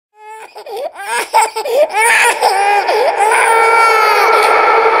Where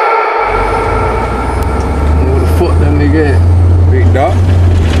the fuck that nigga at? Big dog.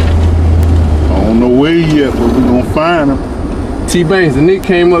 I don't know where he at, but we gonna find him. T-Banks, the nigga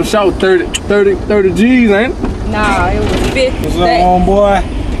came up short 30 G's, ain't it? Nah, it was 50. What's up, homeboy?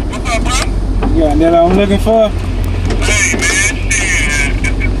 What's up, bro? You got that I'm looking for? Hey, man, shit.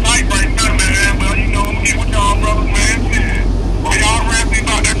 It's tight right now, man. Well, you know, I'm here with y'all brothers, man. Shit. Why y'all rapping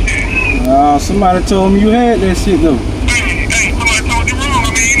about that shit? Somebody told me you had that shit, though. Hey, somebody told you wrong.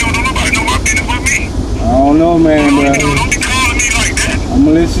 I mean, you know, don't nobody know my business but me. I don't know, man, but Don't be calling me like that. I'm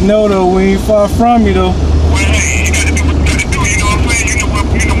gonna let you know, though, we ain't far from you, though. Well, hey, you gotta do what you gotta do. You know what I'm saying?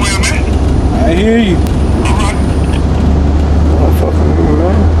 You know where I'm at. I hear you. All right. Don't fuck with me,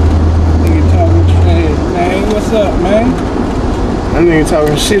 man. Nigga talking trash, man. What's up, man? That nigga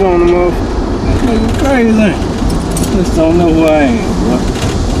talking shit on the motherfucker. That nigga crazy. Just don't know who I am, bro.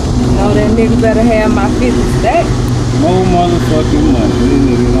 No, that nigga better have my 50 stack. More motherfucking money. This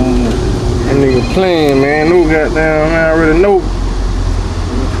nigga don't know. That nigga playing, man. No goddamn, man. I already know.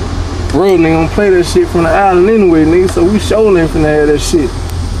 Bro, nigga gonna play that shit from the island anyway, nigga. So we sure ain't finna have that shit.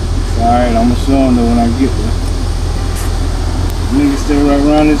 Alright, I'ma show him though when I get there. Nigga stay right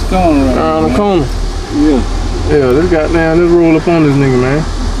around this corner right Around the corner. Yeah. Yeah, this goddamn, let's roll up on this nigga, man.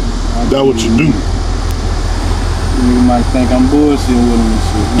 That's what you do. Nigga might think I'm bullshitting with him and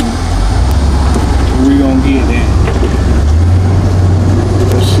shit, man. We gonna get that.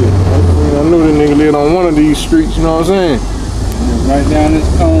 That shit. I knew that nigga lived on one of these streets, you know what I'm saying? Right down this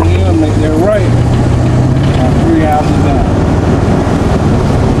corner here, make that right. About 3 houses down.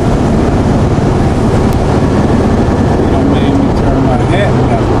 You done made me turn my hat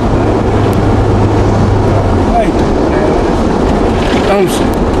down. Thank you. Dumb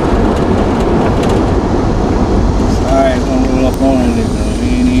shit. Alright, gonna roll up on that nigga. We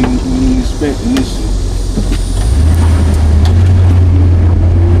ain't expecting this shit.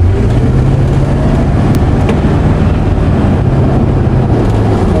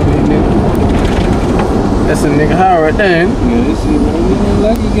 That's a nigga high right there, ain't it? Yeah, this shit really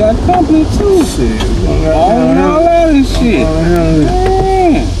like he got company too. Shit. All that shit.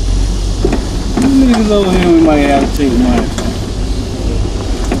 Man. These niggas over here we might have to take money from.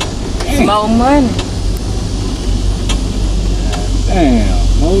 More money. Damn,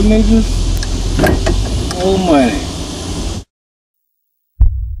 more niggas, more money.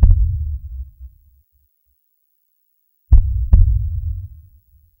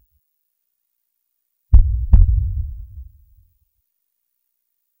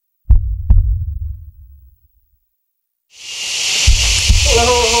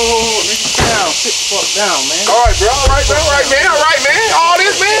 Sit the fuck down, man. Alright, bro. Alright, man. All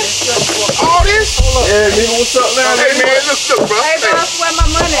this, man. All this. Yeah, nigga, what's up now? Hey, man, look, bro. Hey, bro, that's where my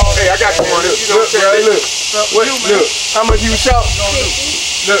money is. Hey, I got you money. Look, bro, look. Look, how much you shot?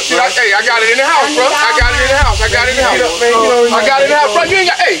 Look, bro. Hey, I got it in the house, bro. I got it in the house. I got it in the house. I got it in the house, bro. You ain't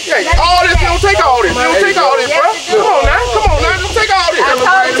got, hey, all this, you don't take all this. You don't take all this, bro. Come on now. Don't take all this. I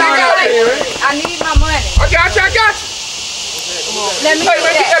told you I need my money. I got you. Let me Hey,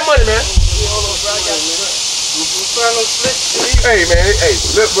 man, get that money, man. Hey, man, hey,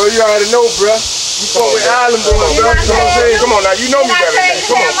 look, bro, you already know, bro. You fuck with Island boy, bro. You know what I'm saying? Come on now, you know me better than that.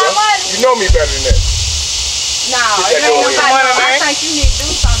 Come on, bro. You know me better than that. Nah, it ain't nobody. I think you need to do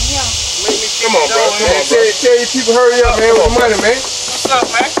something here. Come on, bro. Tell your people hurry up, man, with the money, man. What's up,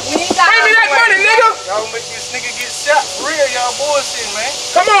 man? We ain't got Bring me that money, nigga. Y'all make this nigga get shot for real, y'all bullshit, man.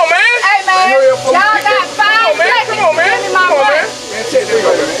 Come on, man. Hey, man, y'all got 5 seconds. Come on, man. Give me my Come on, money. man. Man, take that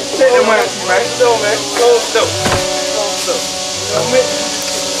money, man. Take that money, man. Go, man. Go. Tell him,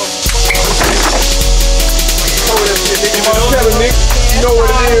 nigga. You know what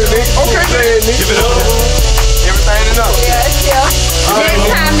it is, nigga. Okay, man. Give it up. Everything enough. Yeah, it's here. Next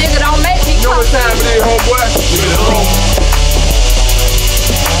time, nigga, don't make me You know come. what time it is, homeboy? Give it up.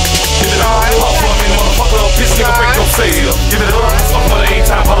 Motherfucker, bitch nigga break your sale. Give it up. Fuck mother ain't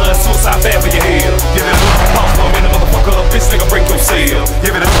time for the suicide bad for your head. Give it up. Pop for a minute, motherfucker, bitch nigga break your sale.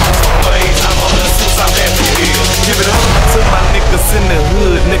 Give it up. Fuck mother ain't time for the suicide bad for your head. Give it up. To my niggas in the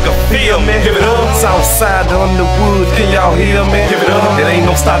hood, nigga, feel me. Give it up. Southside on the wood, can y'all hear me? Give it up. It ain't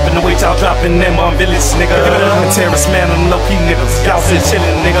no stopping the weight y'all dropping them on village, nigga. Give it up. And terrorist man and low key niggas, y'all sit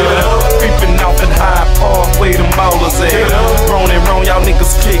chillin', nigga. Give it up. Creeping off in High Park, where them ballers at. Grown and wrong, y'all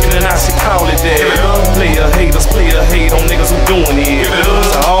niggas kicking and I should call it that. Player haters, player hate on niggas who doing it.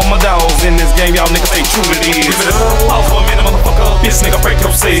 So all my dogs in this game, y'all niggas ain't true to this. Give it up. Off for a minute, motherfucker, bitch nigga break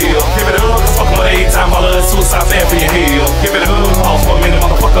your sale. Give it up. Fuck my age, time all of suicide bad for your hell. Give it up. Off for a minute,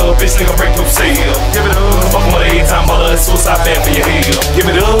 motherfucker, bitch nigga break your sale. Give it up. Fuck my age, time all of suicide bad for your hell. Give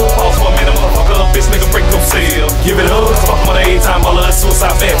it up. Off for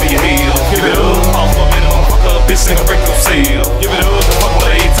suicide bad for your head. Give it up, pause for a minute, motherfucker, bitch nigga break your seal. Give it up, fuck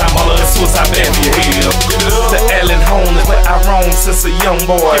with every time all of that suicide bad for your head. Give it up, the Allen home is where I roam since a young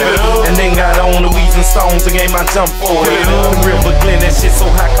boy. And then got on the weeds and stones and game I jump for it. The River Glen, that shit so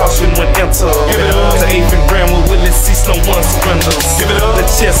high, caution when enter. Give it up, the 8th and Grand with Willis, cease no one surrenders. Give it up, the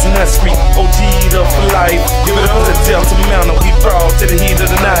Chestnut Street, OG'd up for life. Give it up, the Delta Mountain, we brought to the heat of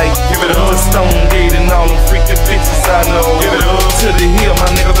the night. Give it up, the Stone Gate and all them freaking bitches I know. Give it up, to the hill, my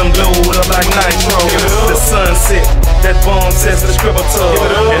niggas them blowed up like nitro. Give it up, the sunset, that bomb says the scribble tub.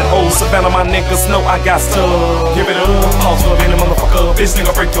 And old Savannah, my niggas know I got stuff. Give it up, pause for a minute, motherfucker, bitch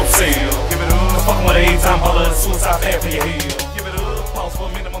nigga break your seal. Give it up, fucking with every time all of the suicide bad for your head. Give it up, pause for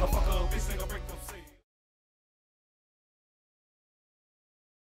a minute.